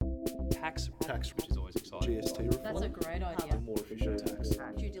tax, which is always exciting. GST reform. That's a great idea. More efficient tax.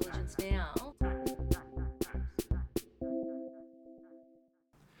 Due diligence now.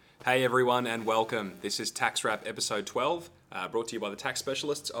 Hey everyone and welcome. This is Tax Wrap episode 12, brought to you by the tax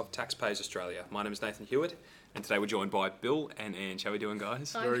specialists of Taxpayers Australia. My name is Nathan Hewitt and today we're joined by Bill and Ange. How are we doing,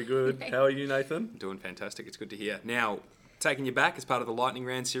 guys? Very good. How are you, Nathan? Doing fantastic. It's good to hear. Now, taking you back as part of the Lightning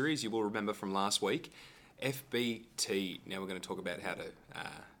Round series, you will remember from last week, FBT. Now we're going to talk about how to,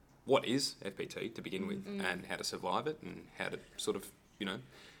 what is FBT to begin with and how to survive it and how to sort of,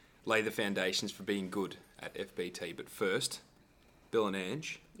 lay the foundations for being good at FBT. But first, Bill and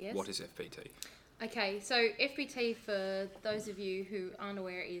Ange, Yes. What is FBT? Okay, so FBT, for those of you who aren't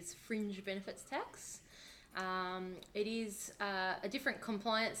aware, is fringe benefits tax. It is a different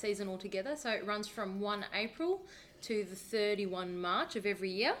compliance season altogether, so it runs from 1 April to the 31 March of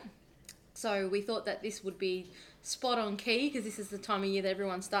every year. So we thought that this would be spot on key because this is the time of year that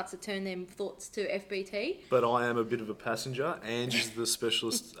everyone starts to turn their thoughts to FBT. But I am a bit of a passenger. Ange is the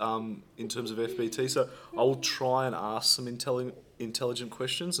specialist in terms of FBT, so I'll try and ask some intelligent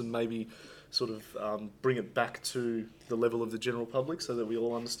questions and maybe sort of bring it back to the level of the general public so that we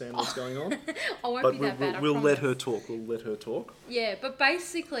all understand what's going on. I won't But be that bad, I we'll let her promise. talk. We'll let her talk. Yeah, but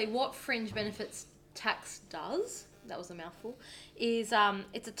basically what fringe benefits tax does, that was a mouthful, is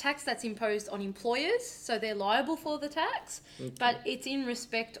it's a tax that's imposed on employers, so they're liable for the tax, but it's in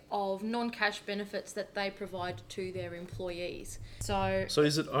respect of non-cash benefits that they provide to their employees. So So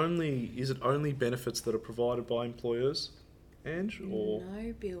is it only benefits that are provided by employers, Ange, or?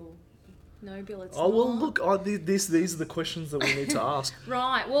 No, Bill, it's Oh well, not. look. These are the questions that we need to ask.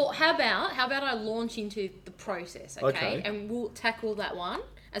 Right, well, how about I launch into the process, Okay. And we'll tackle that one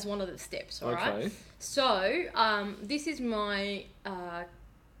as one of the steps, all right? Okay. So, this is my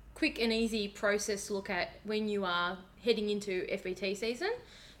quick and easy process to look at when you are heading into FBT season.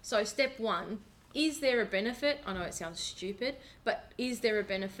 So, step one, is there a benefit? I know it sounds stupid, but is there a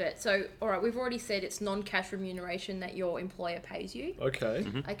benefit? So, all right, we've already said it's non-cash remuneration that your employer pays you. Okay.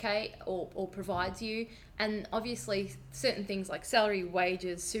 Okay, or provides you. And obviously, certain things like salary,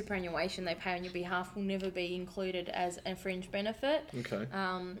 wages, superannuation they pay on your behalf will never be included as a fringe benefit. Okay.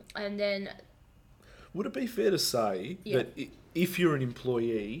 And then, Would it be fair to say Yeah. that if you're an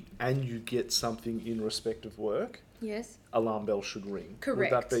employee and you get something in respect of work, yes, alarm bell should ring?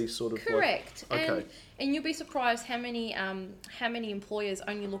 correct. Would that be sort of correct? Like, okay. And you'll be surprised how many employers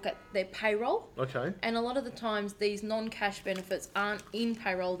only look at their payroll. Okay. And a lot of the times, these non-cash benefits aren't in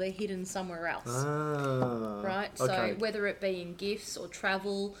payroll; they're hidden somewhere else. Ah. Right, Okay. so whether it be in gifts or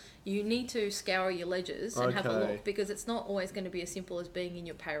travel, you need to scour your ledgers and have a Okay. look because it's not always going to be as simple as being in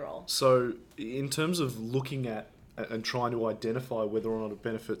your payroll. So, in terms of looking at and trying to identify whether or not a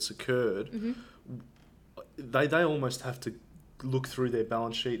benefit's occurred, Mm-hmm. they almost have to look through their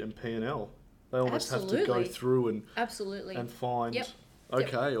balance sheet and P&L. They almost have to go Absolutely. through Absolutely. and find. Yep.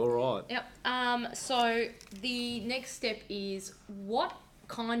 Okay, all right. Yep. So the next step is what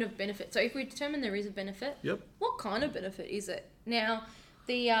kind of benefit. So if we determine there is a benefit, Yep. what kind of benefit is it? Now,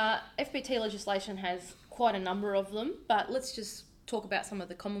 the FBT legislation has quite a number of them, but let's just talk about some of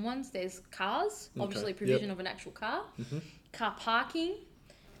the common ones. There's cars, obviously Yep. provision of an actual car, car parking,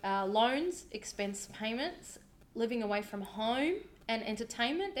 loans, expense payments, living away from home, and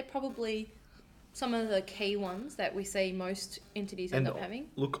entertainment. They're probably some of the key ones that we see most entities end up having.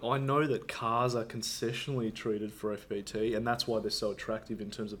 Look, I know that cars are concessionally treated for FBT, and that's why they're so attractive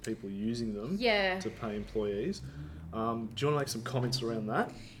in terms of people using them Yeah. to pay employees. Do you want to make some comments around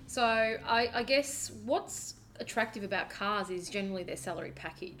that? So I guess what's attractive about cars is generally they're salary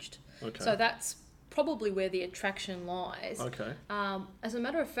packaged. Okay. So that's probably where the attraction lies. Okay. As a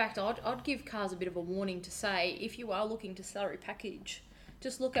matter of fact, I'd give cars a bit of a warning to say if you are looking to salary package,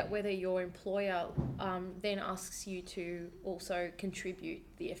 just look at whether your employer then asks you to also contribute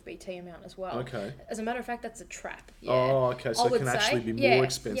the FBT amount as well. Okay. As a matter of fact, that's a trap. Yeah. Oh, okay. So I it would can say, actually be yeah, more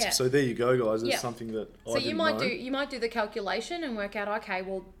expensive. yeah. So there you go, guys. There's Yeah. something that I So didn't you might know. do the calculation and work out, okay,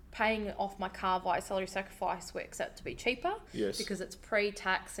 well, paying off my car via salary sacrifice works out to be cheaper. Yes. Because it's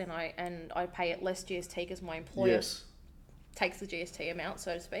pre-tax and I pay it less GST because my employer Yes. takes the GST amount,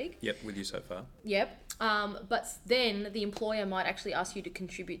 so to speak. Yep, with you so far. Yep. But then the employer might actually ask you to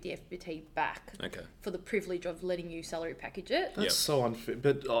contribute the FBT back Okay. for the privilege of letting you salary package it. That's Yep. so unfair.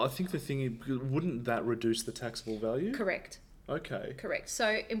 But I think the thing is, wouldn't that reduce the taxable value? Correct. Okay. Correct.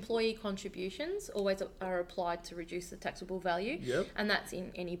 So employee contributions always are applied to reduce the taxable value, Yep. and that's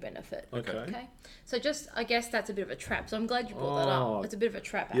in any benefit. Okay. Okay. So just, I guess that's a bit of a trap. So I'm glad you brought that Oh. up. It's a bit of a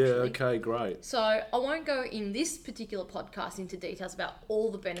trap, Yeah. actually. Okay. Great. So I won't go in this particular podcast into details about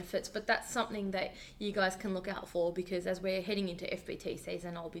all the benefits, but that's something that you guys can look out for, because as we're heading into FBT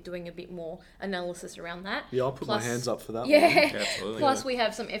season, I'll be doing a bit more analysis around that. Yeah, I'll put my hands up for that Yeah. one. Yeah, absolutely. Plus, we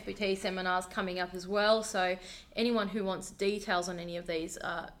have some FBT seminars coming up as well. So anyone who wants details on any of these,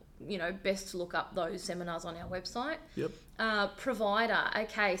 best to look up those seminars on our website. Yep. Provider.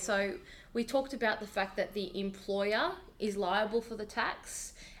 Okay, so we talked about the fact that the employer is liable for the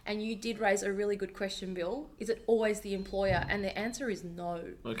tax, and you did raise a really good question, Bill. Is it always the employer? And the answer is no.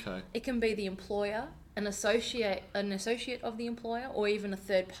 Okay. It can be the employer, an associate of the employer, or even a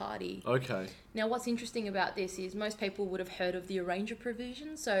third party. Okay. Now, what's interesting about this is most people would have heard of the arranger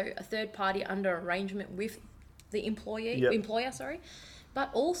provision, so a third party under arrangement with the employer, sorry. But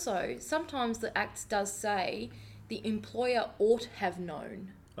also, sometimes the Act does say the employer ought have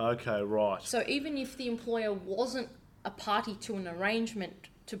known. Okay. Right. So even if the employer wasn't a party to an arrangement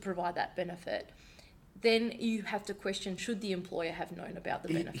to provide that benefit, then you have to question, should the employer have known about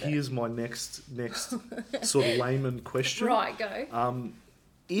the benefit? Here's my next sort of layman question. Right, go.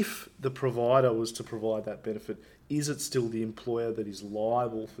 If the provider was to provide that benefit, is it still the employer that is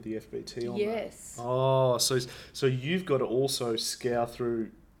liable for the FBT on that? Yes. Oh, so you've got to also scour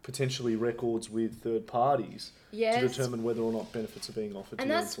through potentially records with third parties Yes. to determine whether or not benefits are being offered And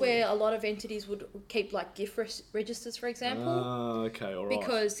to that's the employee. where a lot of entities would keep like gift registers, for example. Okay, all right.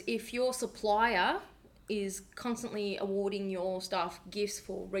 Because if your supplier is constantly awarding your staff gifts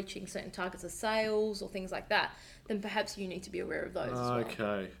for reaching certain targets of sales or things like that, then perhaps you need to be aware of those as well.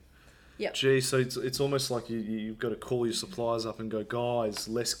 Okay. Yep. Gee, so it's almost like you've got to call your suppliers up and go, guys,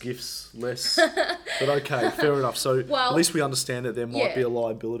 less gifts, less. But okay, fair enough. So Well, at least we understand that there might yeah. be a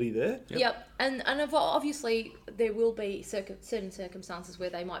liability there. Yep. And obviously there will be certain circumstances where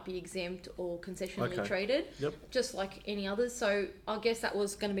they might be exempt or concessionally Okay. treated, Yep. just like any others. So I guess that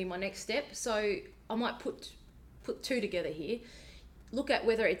was going to be my next step. So I might put two together here. Look at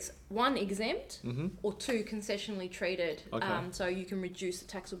whether it's one exempt or two concessionally treated, Okay. so you can reduce the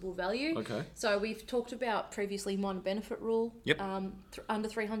taxable value. Okay. So we've talked about previously minor benefit rule, Yep. Under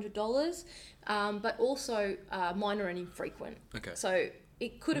 $300, but also minor and infrequent. Okay. So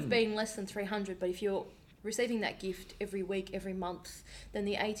it could have been less than 300, but if you're receiving that gift every week, every month, then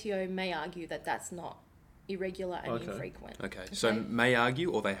the ATO may argue that that's not irregular and Okay. infrequent. Okay. So may argue,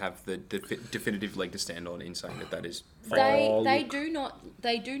 or they have the definitive leg to stand on in saying that is They Oh, they look.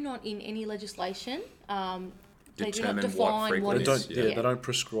 do not in any legislation. They do Determine not what define what frequent They is. is. don't, Yeah. they don't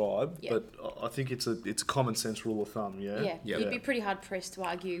prescribe, Yeah. but I think it's a common sense rule of thumb. Yeah. Yeah, Yeah. you'd be pretty hard pressed to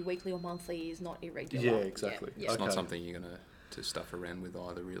argue weekly or monthly is not irregular. Yeah, exactly. Yeah, It's Okay. not something you're going to stuff around with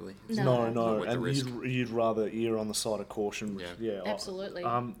either, really. No. No, With the and risk. you'd rather err on the side of caution. Which, Yeah. Absolutely.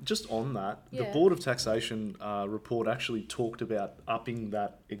 Just on that, the Yeah. Board of Taxation report actually talked about upping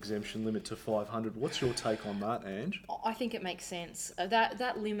that exemption limit to 500. What's your take on that, Ange? I think it makes sense.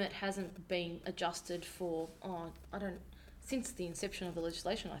 That limit hasn't been adjusted for since the inception of the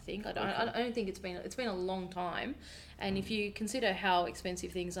legislation. I think I don't think it's been a long time, and if you consider how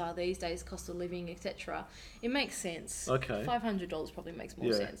expensive things are these days, cost of living, etc., it makes sense. Okay. $500 probably makes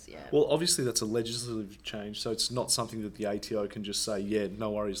more sense. Yeah. Well, obviously that's a legislative change, so it's not something that the ATO can just say, yeah,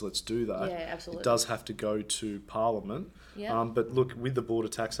 no worries, let's do that. Yeah, absolutely. It does have to go to Parliament. Yeah. But look, with the Board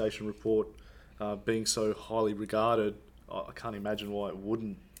of Taxation report being so highly regarded, I can't imagine why it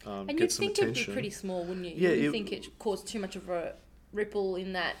wouldn't And get you'd some think attention. it'd be pretty small, wouldn't you? Yeah, You it- think it caused too much of a ripple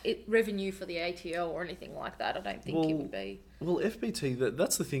in that revenue for the ATO or anything like that. I don't think it would be. Well, FBT,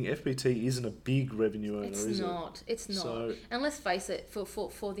 that's the thing. FBT isn't a big revenue earner, It's is not. It's not. So- And let's face it,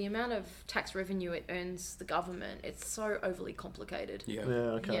 for the amount of tax revenue it earns the government, it's so overly complicated. it? Yeah. Yeah,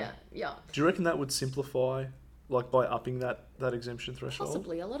 okay. Yeah. Do you reckon that would simplify, like by upping that exemption threshold?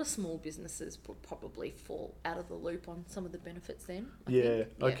 Possibly. A lot of small businesses would probably fall out of the loop on some of the benefits then. I Yeah,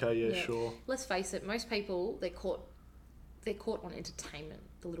 think. okay, yeah, sure. Let's face it, most people, they're caught on entertainment,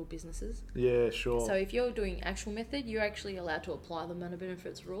 the little businesses. Yeah, sure. So if you're doing actual method, you're actually allowed to apply the minor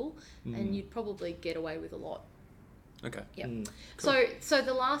benefits rule, and you'd probably get away with a lot. Okay. Yep. Cool. So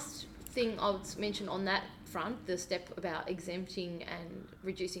the last thing I would mention on that front, the step about exempting and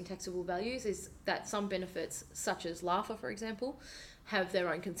reducing taxable values, is that some benefits, such as LAFA, for example, have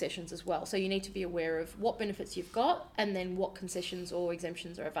their own concessions as well. So you need to be aware of what benefits you've got and then what concessions or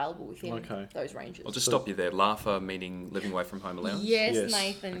exemptions are available within Okay. those ranges. I'll just stop you there. LAFA meaning living away from home allowance? Yes, Yes.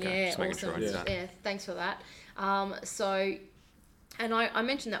 Nathan. Okay, Yeah, just making awesome. sure I knew that. Yeah, thanks for that. So And I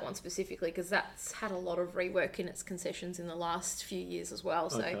mentioned that one specifically because that's had a lot of rework in its concessions in the last few years as well.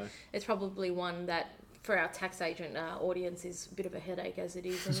 So Okay. it's probably one that for our tax agent audience is a bit of a headache as it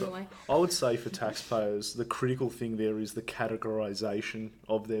is anyway. I would say for taxpayers, the critical thing there is the categorisation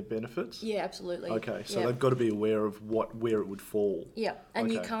of their benefits. Yeah, absolutely. Okay, so Yeah. they've got to be aware of where it would fall. Yeah, and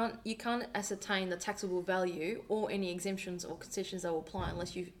Okay. you can't ascertain the taxable value or any exemptions or concessions that will apply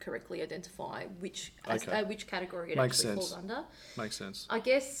unless you correctly identify which Okay. which category it Makes actually sense. falls under. Makes sense. I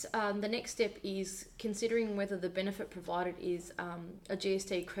guess the next step is considering whether the benefit provided is a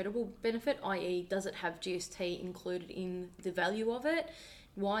GST credible benefit, i.e., does it have GST included in the value of it?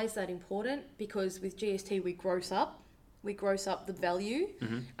 Why is that important? Because with GST we gross up the value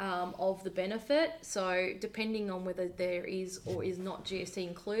of the benefit. So depending on whether there is or is not GST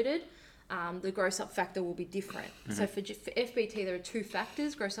included, the gross up factor will be different. So for FBT, there are two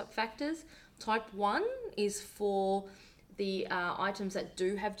factors, gross up factors. Type 1 is for the items that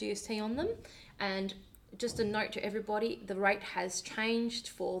do have GST on them. And just a note to everybody, the rate has changed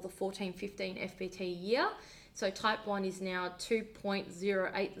for the 14-15 FBT year. So type 1 is now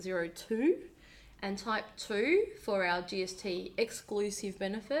 2.0802. And type 2 for our GST exclusive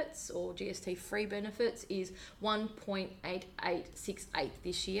benefits or GST free benefits is 1.8868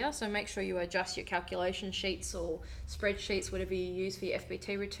 this year. So make sure you adjust your calculation sheets or spreadsheets, whatever you use for your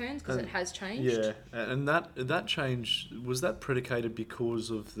FBT returns, because it has changed. Yeah, and that change, was that predicated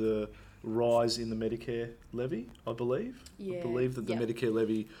because of the rise in the Medicare levy, I believe? Yeah, I believe that the yeah. Medicare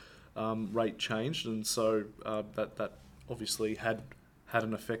levy rate changed, and so that obviously had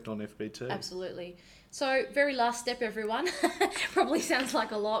an effect on FBT. Absolutely. So very last step, everyone. Probably sounds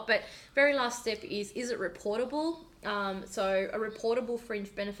like a lot, but very last step is it reportable? So a reportable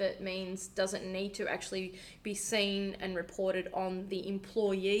fringe benefit means doesn't need to actually be seen and reported on the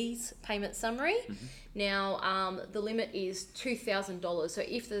employee's payment summary. Now, the limit is $2,000. So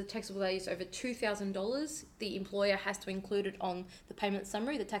if the taxable value is over $2,000, the employer has to include it on the payment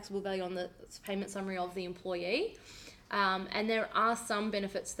summary, the taxable value on the payment summary of the employee. And there are some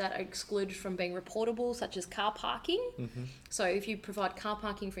benefits that are excluded from being reportable, such as car parking. So if you provide car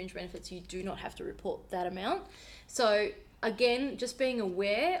parking fringe benefits, you do not have to report that amount. So again, just being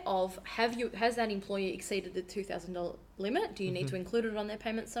aware of has that employee exceeded the $2,000 limit? Do you need to include it on their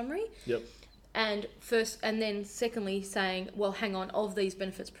payment summary? Yep. And then secondly, saying, well, hang on, of these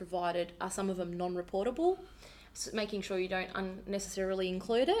benefits provided, are some of them non-reportable? So making sure you don't unnecessarily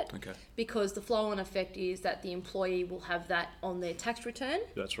include it. Okay. Because the flow-on effect is that the employee will have that on their tax return.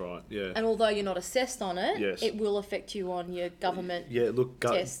 That's right. Yeah. And although you're not assessed on it, Yes. it will affect you on your government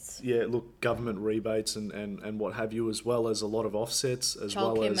tests. Government rebates and what have you, as well as a lot of offsets, as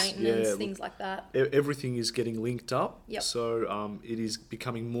well Childcare as maintenance, things like that. everything is getting linked up. Yep. So it is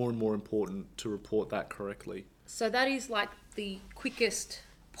becoming more and more important to report that correctly. So that is like the quickest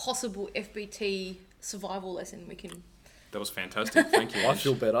possible FBT survival lesson we can. That was fantastic. Thank you. I Ash.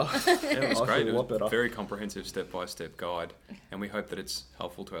 feel better. Yeah, it was I great. feel It a lot was better. a very comprehensive step-by-step guide, and we hope that it's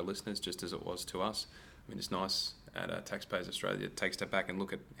helpful to our listeners, just as it was to us. I mean, it's nice at Taxpayers Australia to take a step back and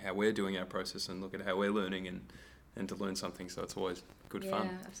look at how we're doing our process and look at how we're learning and to learn something. So it's always good fun.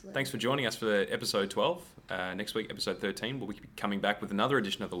 Absolutely. Thanks for joining us for episode 12. Next week, episode 13, we'll be coming back with another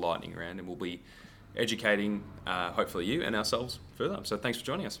edition of the Lightning Round, and we'll be educating, hopefully you and ourselves further. So thanks for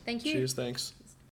joining us. Thank you. Cheers, thanks.